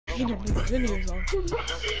ain't no niggas in here, so.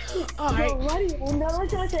 Alright. No,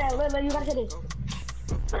 listen, you gotta say this.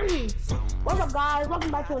 What's up, guys?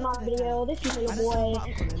 Welcome back to another video. This is your boy,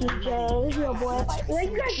 TJ. This is your boy.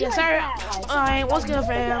 Yes, sir. Alright, what's good,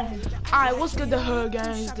 fam? Alright, what's good, the hood,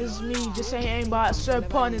 guys? This is me, just saying aimbot, Sir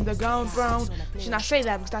Pun in the Ground Throne. Should not say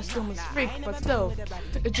that because that's still freak, but still.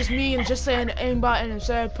 It's just me and just saying aimbot and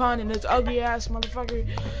Sir Pun and this ugly ass motherfucker.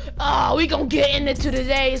 We gonna get into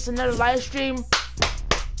today. It's another live stream.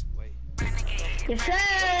 Yes, sir.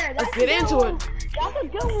 Let's get into it. That's a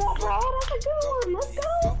good one, bro. That's a good one. Let's go.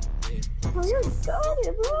 Let's go,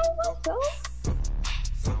 bro. Let's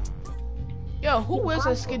go. Yo, who wears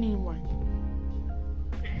that skinny one?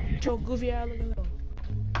 Joe goofy ass looking though.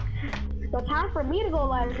 So time for me to go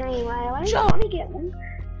live stream. Let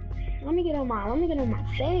me get on my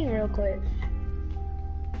thing real quick.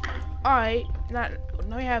 All right, now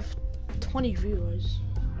we have 20 viewers.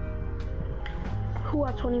 Who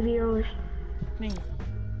are 20 viewers? Me.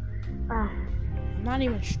 I'm not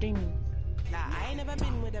even streaming. I ain't never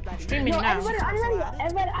been with a Streaming now. I'm ready.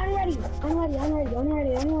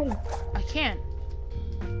 I can't.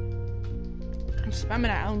 I'm spamming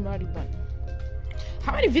that I'm ready button.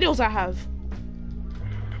 How many videos I have?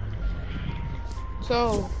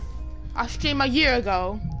 So, I streamed a year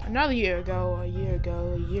ago, another year ago, a year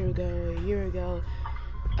ago.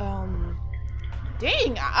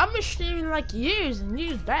 Dang, I've been streaming like years and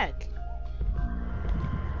years back.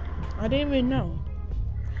 I didn't even know.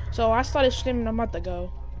 So I started streaming a month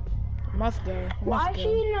ago. Why should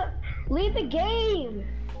you not leave the game?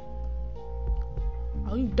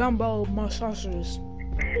 Oh, you dumbo monsters.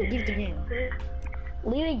 Leave the game.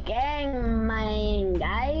 Leave the game, my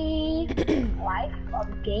guy. Life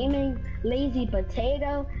of gaming, lazy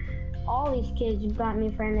potato. All these kids you got me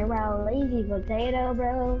friendly around lazy potato,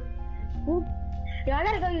 bro. Yo, I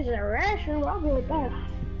gotta go use the restroom. I'll be right back.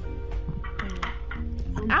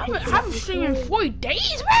 I've been streaming 40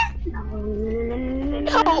 days, man.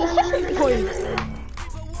 No, boy.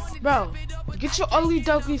 Bro, get your ugly,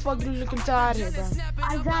 duckly, fucking looking out here, bro.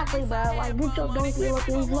 Exactly, bro. Like, get your donkey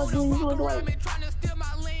look like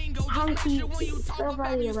hunky stuff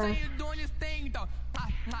right here, bro.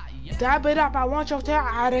 Dab it up. I want your tail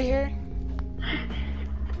out of here.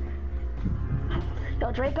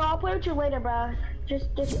 Yo, Draco, I'll play with you later, bro.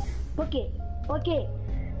 Just book it.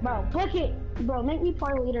 Bro, book it. Bro, make me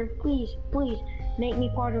party leader, please. Make me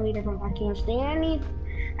party leader, bro. I can't stand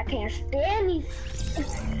these.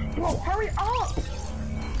 Bro, hurry up.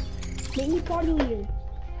 Make me party leader.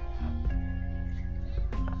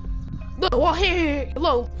 Look, well, here.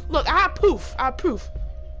 Look, I have proof.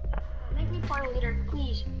 Make me party leader,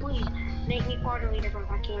 please. Make me party leader, bro.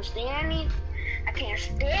 I can't stand these.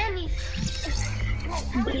 Bro,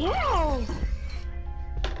 hurry up.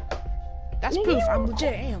 That's proof. I'm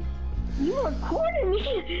legit am. You recording me?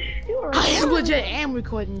 I am legit am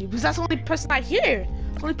recording you because that's the only person I hear.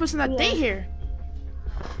 The only person that they hear.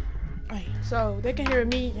 Right, so they can hear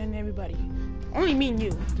me and everybody. Only me and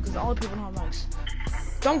you because all the people don't have mics.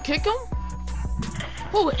 Don't kick them?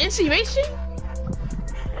 Oh, insinuation?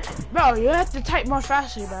 Bro, you have to type more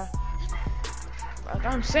faster, bro. Like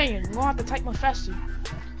I'm saying, you're gonna have to type more faster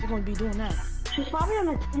if you're gonna be doing that. She's probably on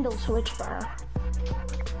a Nintendo Switch, bro.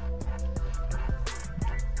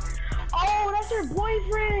 Oh, that's her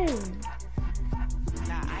boyfriend.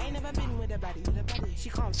 Nah, I ain't never been with a baddie. She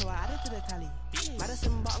can't, so I added to the tally.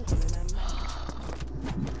 Madison button calling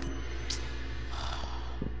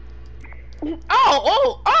and I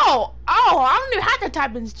don't even have to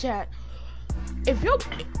type in the chat. If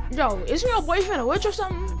isn't your boyfriend a witch or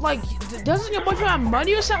something? Like, doesn't your boyfriend have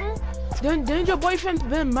money or something? Didn't your boyfriend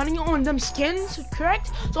spend money on them skins,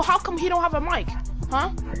 correct? So how come he don't have a mic?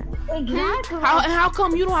 Huh? Exactly. How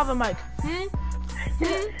come you don't have a mic?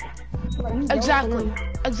 Exactly.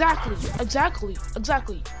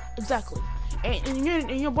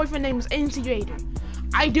 And your boyfriend name is Insinuator.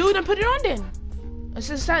 I do, then put it on then.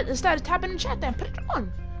 Instead of tapping in the chat, then put it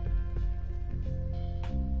on.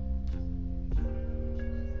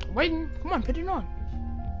 Waiting. Come on, put it on.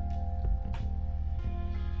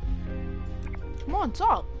 Come on,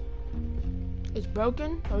 talk. It's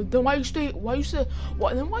broken. Then why you say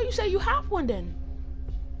you have one then?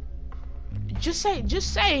 Just say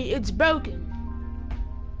it's broken.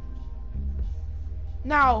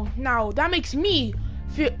 Now that makes me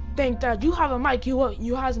think that you have a mic.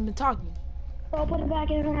 You hasn't been talking. I'll put it back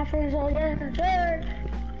in my friends all day.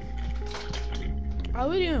 I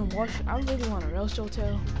really want a real show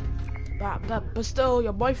tell. But still,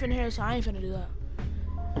 your boyfriend here, so I ain't finna do that.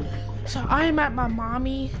 So I am at my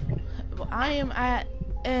mommy. I am at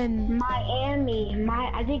And Miami.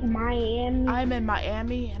 I think Miami. I'm in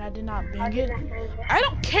Miami and I did not bring it. did not bring it. I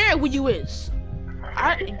don't care who you is.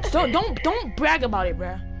 Don't brag about it,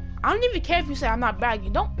 bruh. I don't even care if you say I'm not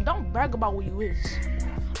bragging. Don't brag about who you is.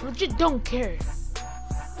 Legit don't care.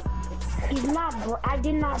 He's not. I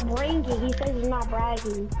did not bring it. He says he's not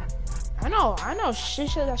bragging. I know. She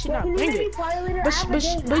said that she not Can you bring make me it. party leader?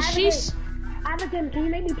 But she's. I have a game. Can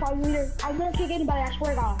you make me party leader? I won't kick anybody. I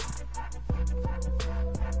swear to God.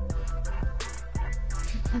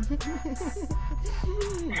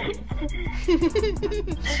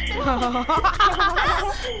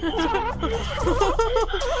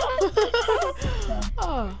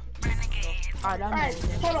 Oh. Alright,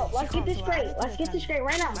 hold on. Let's get this straight. Let's get this straight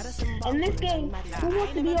right now. In this game, who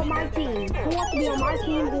wants to be on my team? Who wants to be on my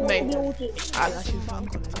team? Who wants to be on your team? I got you, fam.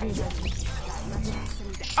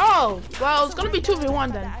 Oh, well, it's gonna be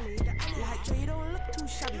 2v1 then.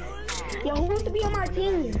 Yo, who wants to be on my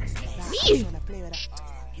team? Me!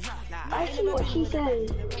 I see what she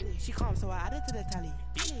says. She calm, so I added to the tally.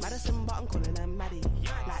 Madison button calling her Maddie.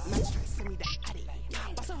 Like man, send me that Addy.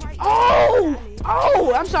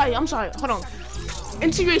 Oh, I'm sorry. Hold on.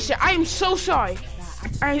 Integration, I am so sorry.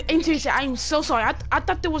 Integration, I am so sorry. I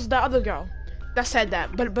thought there was the other girl that said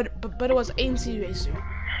that, but it was Integration.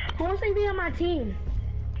 Who wants to be on my team?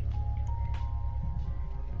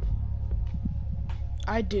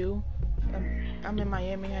 I do. I'm in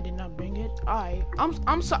Miami. I did not bring it.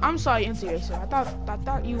 I'm sorry, Integration. I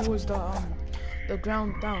thought you was the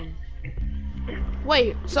ground down.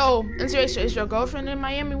 Wait, so Integration, is your girlfriend in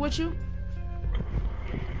Miami with you?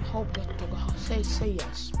 Hope that the girl say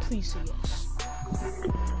yes. Please say yes.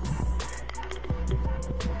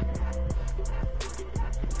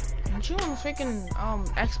 Aren't you on freaking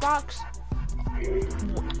Xbox?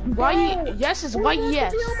 Why? Yes is why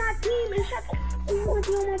yes. Who wants to be on my team? Who wants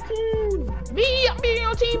to be on my team? Me, I'm being on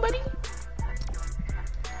your team, buddy.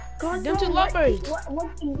 Them two lovebirds. What,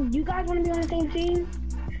 you guys want to be on the same team?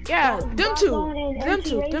 Yeah, them two. Yeah.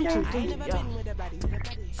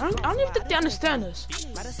 I don't even think they understand us.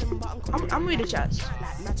 I'm reading chats.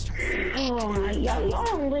 Oh, y'all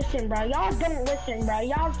don't listen, bro. Y'all don't listen, bro.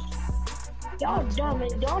 Y'all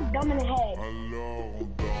dumb in the head.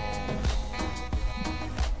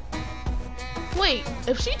 Wait,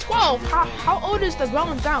 if she's 12, how old is the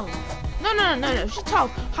growing down? No. If she's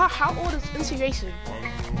 12, how old is Integration?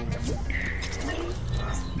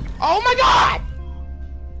 Oh my God!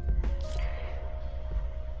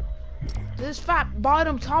 This fat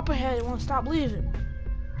bottom topper head won't stop leaving.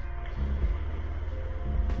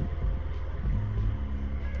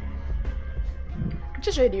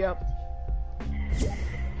 Just ready up.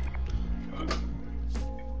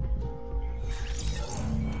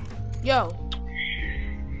 Yo.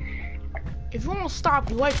 If you won't stop,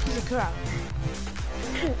 you white piece of crap.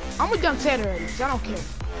 I'm done said already, cause I don't care.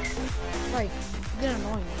 Like, you're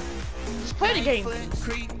annoying. Just play the game.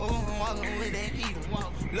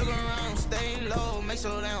 Look around, stay low, make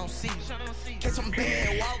sure they don't see. Catch some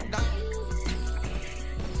bad, walk down.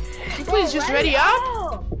 Please just ready up.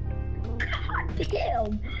 God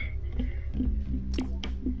damn.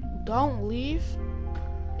 Don't leave.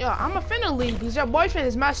 Yo, I'm a finna leave because your boyfriend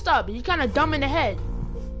is messed up. He's kind of dumb in the head.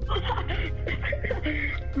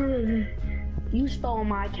 You stole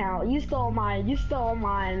my account. You stole mine,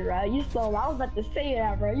 bro. I was about to say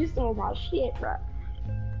that, bro. You stole my shit, bro.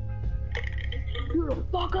 You the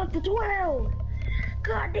fuck up to 12.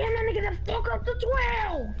 God damn, that nigga the fuck up to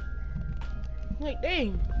 12. Like,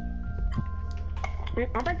 dang.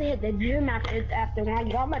 I'm about to hit the gym after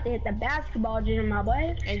one. I'm about to hit the basketball gym, my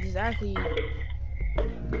boy. Exactly.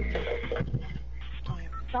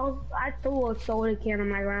 I threw a soda can on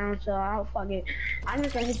my ground, so I'll fuck it. I'm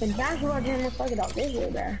just gonna hit the basketball gym and fuck it up this way,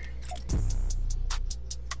 bro.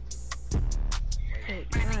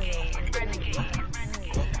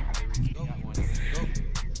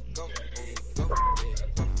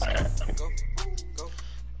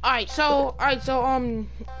 Alright, so Alright, stand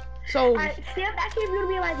back here if you wanna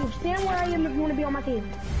be on my team. Stand where I am if you wanna be on my team.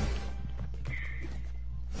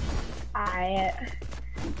 Alright.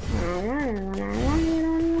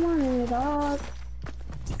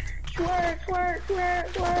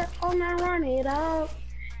 Twerk, I'm gonna run it up.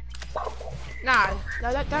 nah,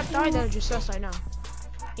 that just us right now.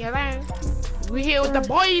 Yeah, man. We here with the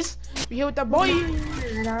boys.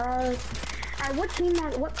 Alright, what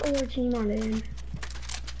player team are they in?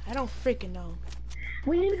 I don't freaking know.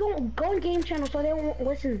 We need to go on game channel so they won't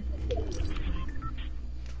listen.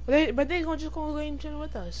 But they gonna just go on game channel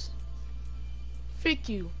with us. Freak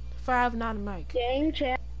you. 5 not a mic. Game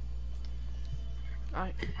chat.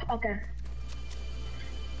 Alright. Okay.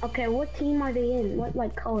 Okay, what team are they in? What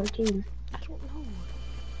like color team? I don't know.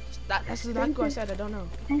 That's exactly what I said. I don't know.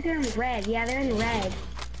 I think they're in red. Yeah, they're in red.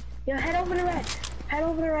 Yo, head over to red. Head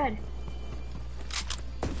over to red.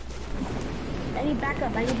 I need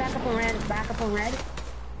backup. I need backup on red. Backup on red.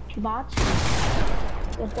 2 bots.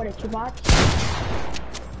 Go for it. 2 bots.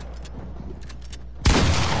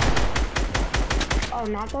 Oh,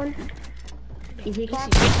 not one. Easy clap.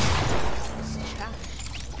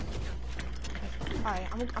 Alright,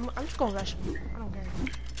 I'm just gonna rush him. I don't care.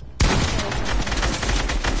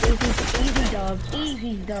 Easy dog.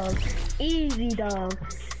 Easy dog. Easy dog.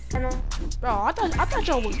 Bro, I thought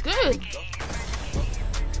y'all was good.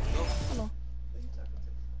 Hold on.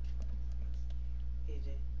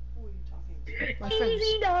 My friends.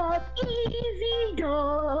 Easy dog. Easy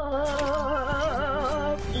dog.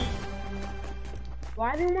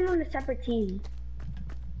 Why everyone on a separate team?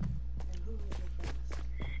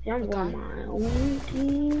 Yeah, I'm going my own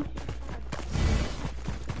team.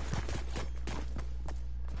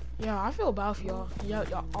 Yeah, I feel bad for y'all.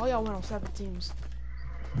 All y'all went on separate teams.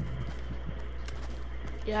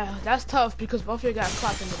 Yeah, that's tough because both of you got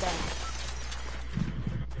clapped in the back.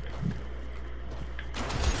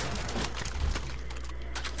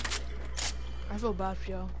 I feel bad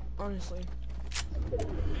for y'all, honestly.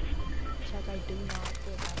 It's like I do not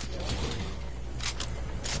feel bad for y'all.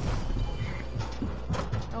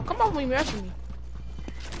 Oh, come on when you're rushing me.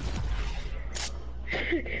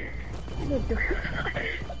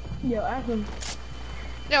 Yo, Adam.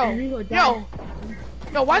 Yo,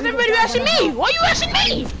 why is everybody rushing me? Why are you rushing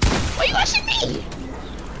me? Why are you rushing me?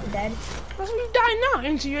 Dead. That's when you die now,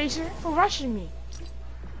 Intuition, for rushing me.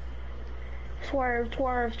 Swerve,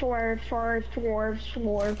 swerve, swerve, swerve, swerve,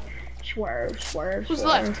 swerve, swerve, swerve. Who's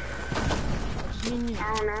left? I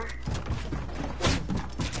don't know.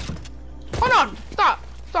 Hold on, stop.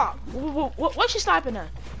 What's she sniping at?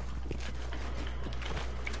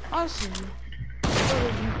 I see you.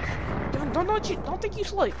 Don't think you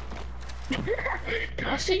sleep.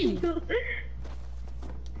 I see you.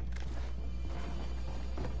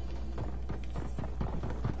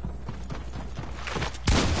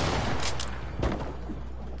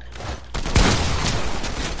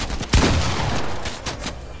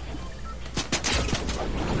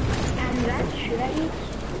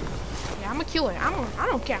 Yeah, I'm a killer. I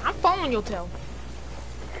don't care. I'm following your tail.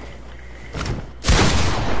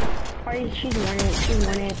 She's won it. She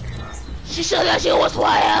won it. She said that she was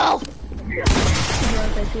 12. She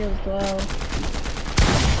said that she was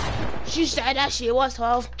 12. She said that she was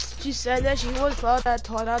 12. She said that she was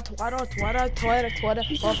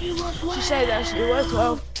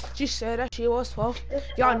 12. She said that she was 12.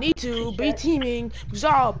 Y'all need to be teaming.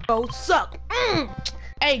 Y'all both suck.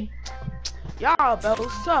 Hey, y'all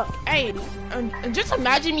both suck. Hey, and just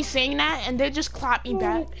imagine me saying that and they just clap me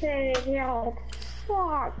back. Okay, yo,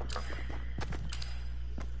 fuck.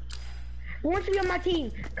 Who wants to be on my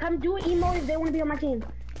team? Come do an emo if they want to be on my team.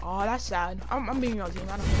 Oh, that's sad. I'm being on your team.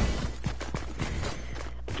 I don't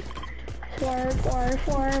care.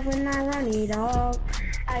 Swerve, when I run it, dog.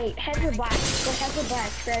 Alright, head for black. Go head for black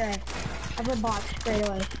straight away. Head for black straight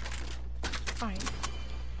away. Alright.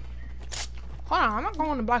 Hold on, I'm not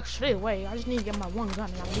going to black straight away. I just need to get my one gun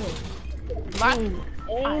and I'm good. Black.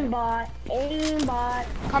 Aimbot.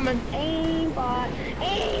 Coming. Aimbot.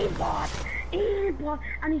 I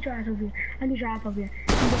need your ass over here. I gotta get.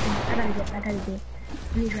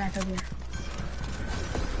 I need your ass over here.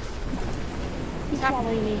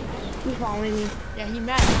 He's following me. Yeah, he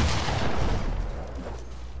mad.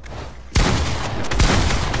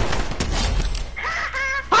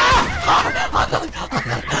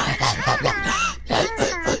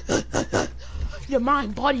 You're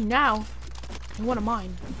mine, buddy, now. You wanna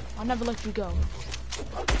mine. I'll never let you go.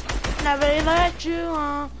 Never let you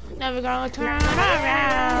on. Never gonna turn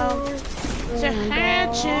around. To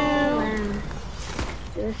hurt you.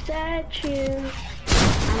 To set you.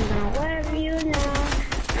 I'm gonna let you know.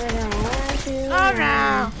 I'm gonna let you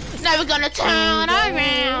around. Never gonna turn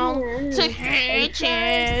around. To hurt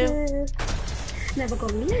you. Never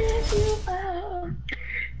gonna let you go.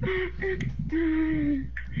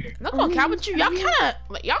 Not gonna count with you. Y'all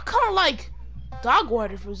kinda like dog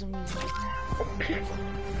water for some reason.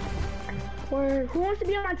 Or who wants to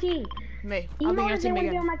be on my team? Me. I'll be Emo your if they team want to be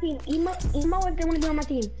again. on my team. Emo if they want to be on my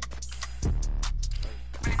team.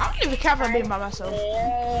 I don't even care if I'm being by myself.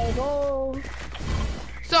 Let's go.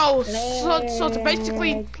 So it's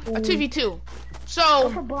basically a 2v2. So Go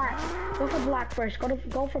for black. Go for black first.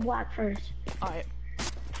 Go for black first. Alright.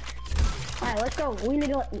 Alright, let's go. We need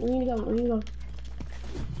to go.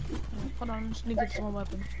 Hold on, just need to get some more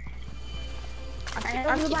weapon. Alright,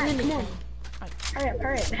 go for black. Come on. Alright. Hurry up.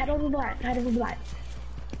 Head over black. I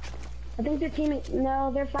think they're teaming.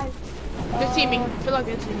 No, they're fighting. They're teaming. I feel like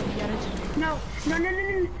they're teaming. Yeah, they're teaming. No.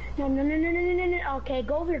 Okay,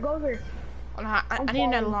 go over. Oh, no, I need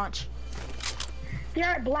another launch. They're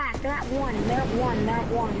at black. They're at one.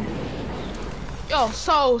 Yo,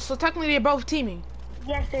 so technically they're both teaming.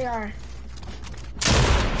 Yes, they are.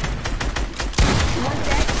 One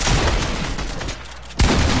dead.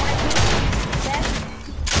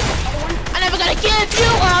 I'm never gonna give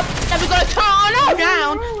you up. Never gonna turn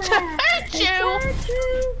around to hurt you.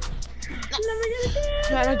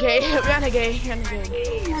 Renegade.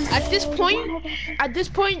 At this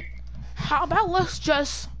point, how about let's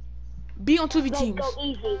just be on 2v teams? Go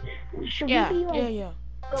easy. Yeah.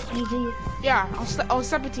 Go easy. Yeah, on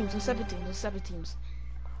separate teams. Go on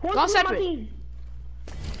separate.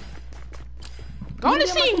 Go on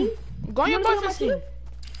this team. Go on your boyfriend's team. Do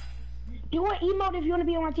you want emote if you want to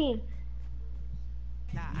be on my team?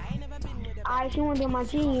 Nah, I ain't never been with a Alright, you want to be on my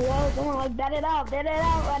team, yo. Someone like bet it out, run it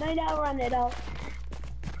out.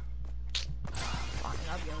 Fine,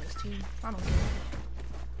 I'll be on this team. I don't care.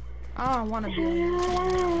 I don't want to be on this team.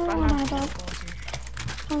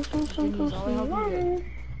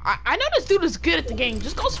 I know this dude is good at the game.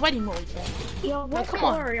 Just go sweaty mode, man. Yo, what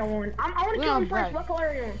color are you on? I want to kill him first. What color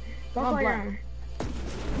are you on?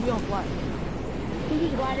 We on black. Who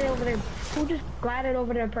just glided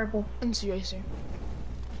over there purple? NC Racer.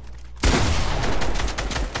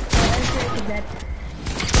 Dead.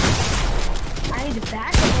 I need to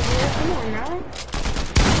back up over there. Come on, now.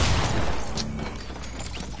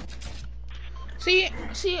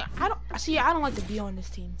 I don't like to be on this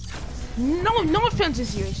team. No offense,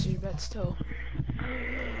 NC Racer, but still.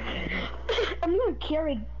 I'm gonna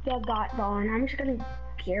carry the got on. I'm just gonna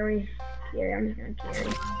carry.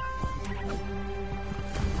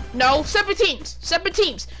 No, separate teams.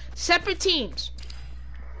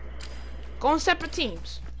 Go on separate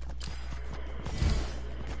teams.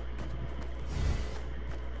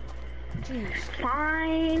 Jeez.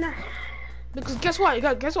 Fine. Because guess what? All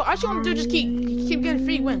you want to do is just keep getting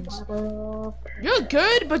free wins. You're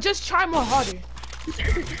good, but just try more harder.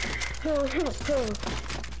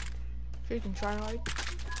 Freaking try hard.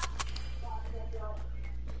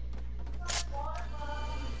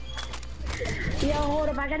 Yo, hold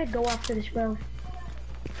up, I gotta go after this, bro.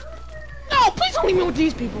 No, please don't leave me with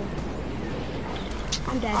these people.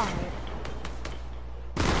 I'm dead. Oh,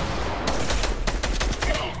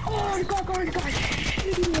 God.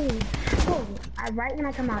 Oh, right when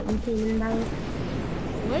I come out, you came in, bro.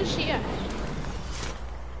 Where's she at?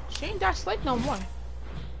 She ain't that slick no more.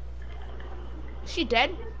 Is she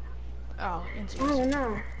dead? Oh, oh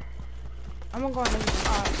no. I'm gonna go ahead and,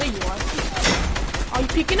 there you are. Oh, you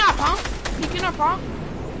peeking up, huh?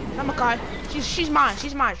 Oh my God. She's mine.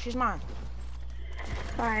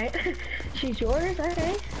 Alright. She's yours,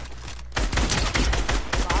 okay.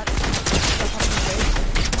 God.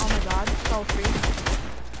 Oh my God, so free.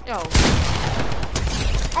 Yo.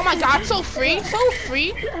 Oh my God, so free. Oh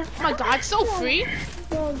my God, so free.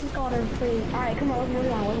 Yo, you got her free. Alright, come on, let's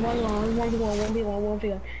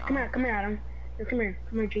 1v1. Come here, Adam. Come here,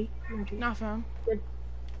 G. Not fam. Good.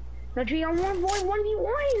 No, G, I'm 1v1, my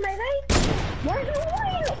guy.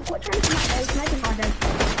 1v1. What time is my guy? Sniping contest.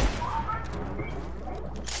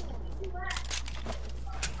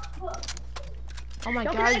 Oh my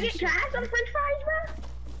God. Can I have some french fries, bro?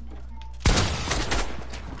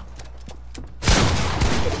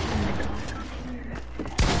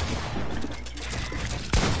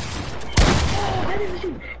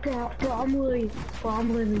 Bro, I'm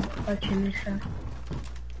literally touching this stuff.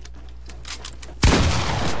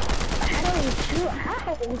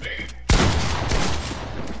 How?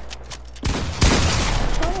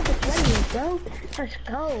 Bro. Let's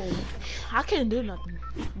go. I can't do nothing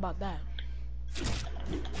about that.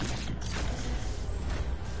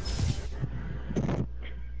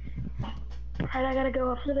 Alright, I gotta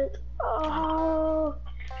go after it. Oh.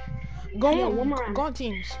 Go on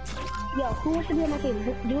teams. Yo, who wants to be on my team?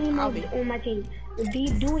 Do an emote on my team.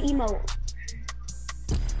 Do an emote.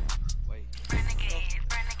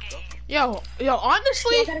 Yo,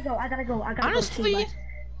 honestly. I gotta go. Honestly,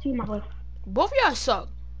 see my boy. Both of y'all suck.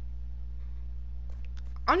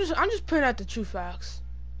 I'm just putting out the true facts.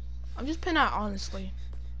 I'm just putting out honestly.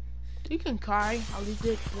 You can cry. I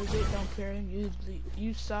legit don't care.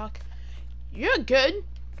 You suck. You're good,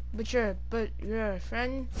 but your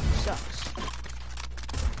friend sucks. So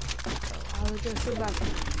I legit feel bad.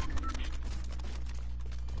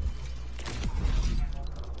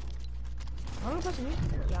 I'm only pressing you?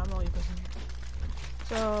 Yeah, I'm only pressing you.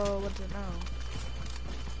 So, what's it now?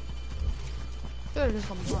 I feel like this is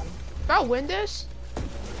gonna be fun. I win this,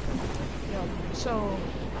 yo, so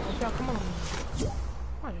yo, come on. Come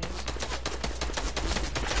on, man.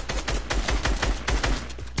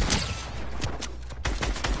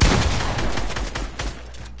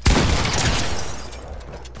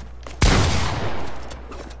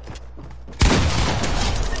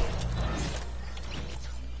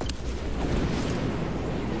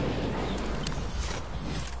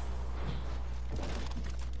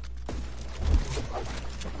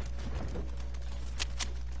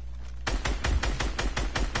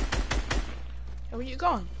 Where you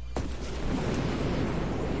going?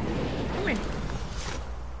 Come here.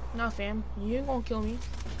 Nah, fam. You ain't gonna kill me.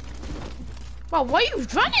 Wow, why are you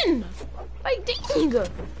running? Like, dang.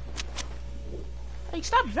 Like,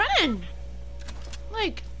 stop running.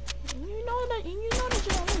 Like, you know that you're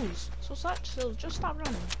gonna lose. So just stop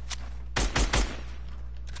running.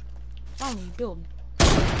 Finally, build.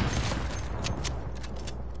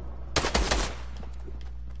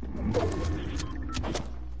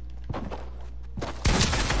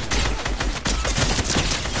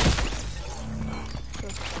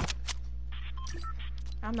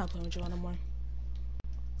 I'm not playing with you anymore.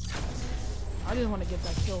 I just want to get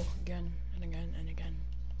that kill again and again and again.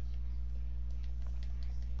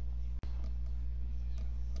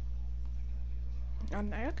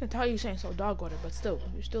 And I can tell you saying so dog water, but still,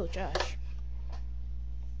 you're still trash.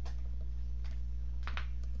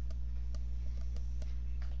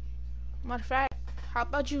 Matter of fact, how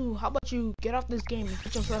about you get off this game and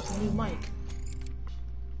get yourself a new mic?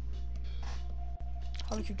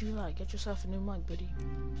 How would you do that? Get yourself a new mic, buddy.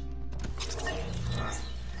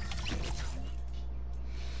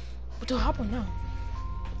 But to hop on now.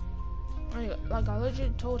 Like I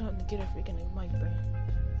legit told him to get a freaking new mic, bro.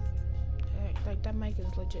 Like that mic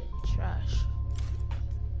is legit trash.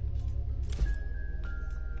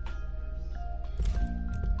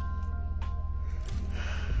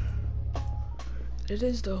 It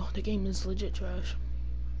is though. The game is legit trash.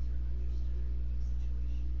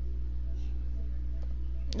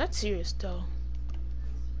 That's serious though.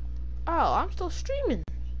 Oh, I'm still streaming.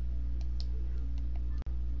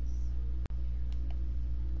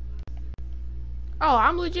 Oh,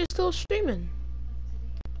 I'm legit still streaming.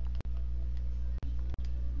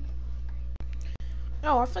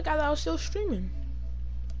 Oh, I forgot that I was still streaming.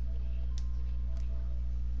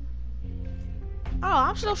 Oh,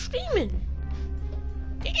 I'm still streaming.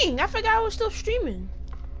 Dang, I forgot I was still streaming.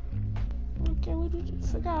 Okay, I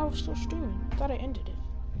forgot I was still streaming. I thought I ended it.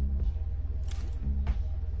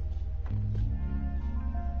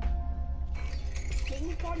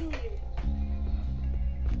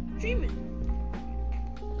 Streaming.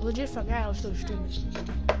 I legit forgot I was still streaming.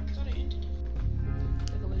 I thought I ended it.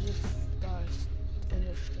 Like I legit forgot I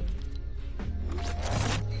ended streaming.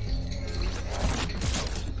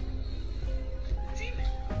 Streaming.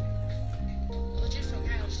 I legit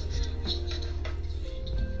forgot I was still streaming.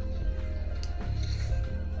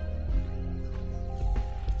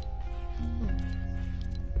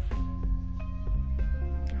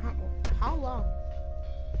 How long?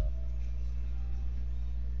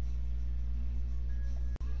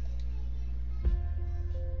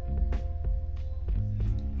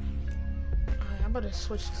 I'm about to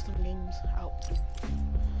switch some games out.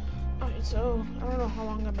 Alright, so I don't know how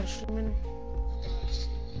long I've been streaming.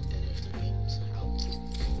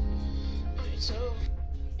 Alright, so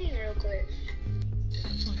real quick.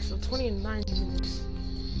 So 29 minutes.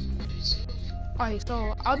 Alright,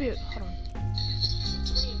 so I'll be hold on.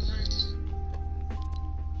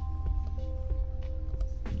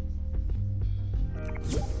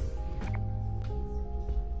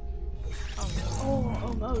 Oh,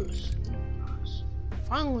 almost.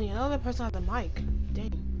 Finally, another person has a mic.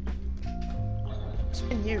 Dang. It's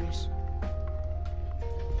been years.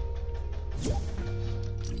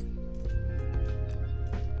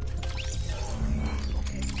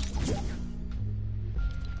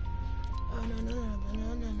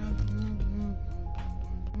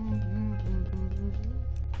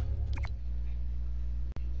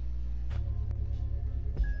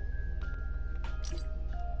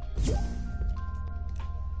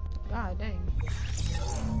 God dang.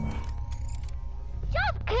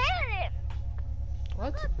 Stop killing him!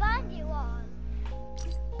 What? What band you on?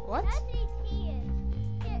 What? Nobody's here.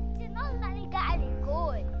 They're not letting me get any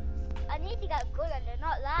good. I need to get good and they're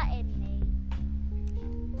not letting me.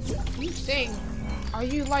 You sing. Are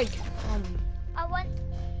you like, I want...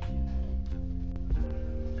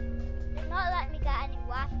 They're not letting me get any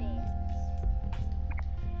weapons.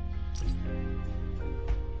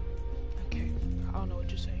 okay. I don't know what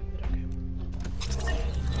you're saying, but okay.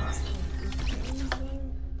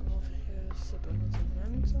 Over here,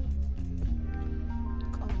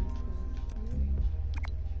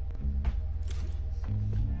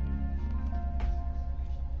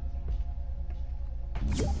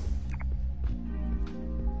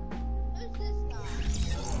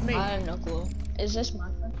 Me. I have no clue. Is this my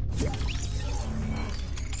friend?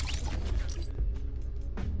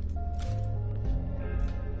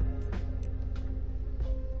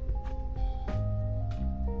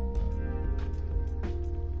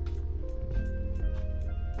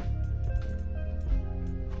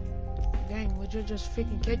 Dang, would you just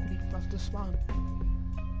freaking kick me off the spawn?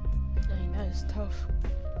 Dang, that is tough.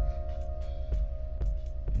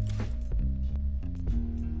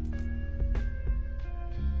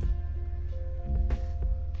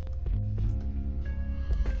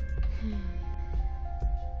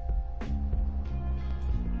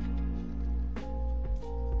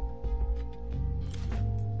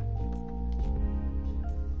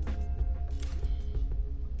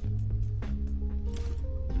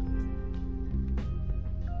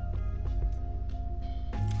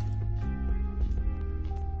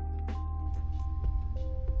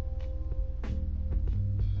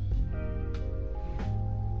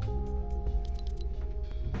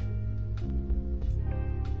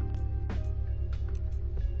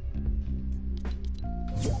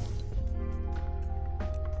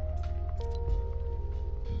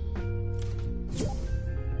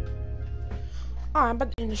 Alright, I'm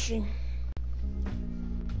about to end the stream.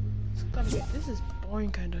 This is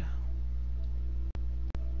boring, kinda.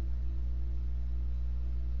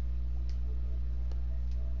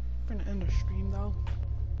 I'm gonna end the stream though.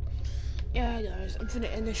 Yeah, guys, I'm gonna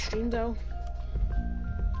end the stream though.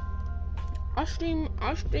 I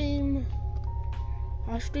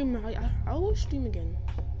will stream again.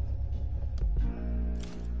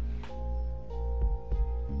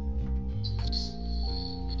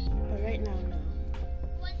 But right now, no.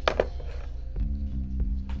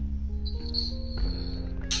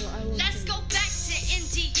 So I will Let's go back to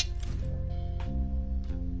India.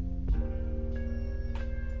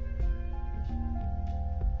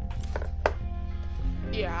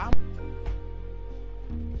 Yeah.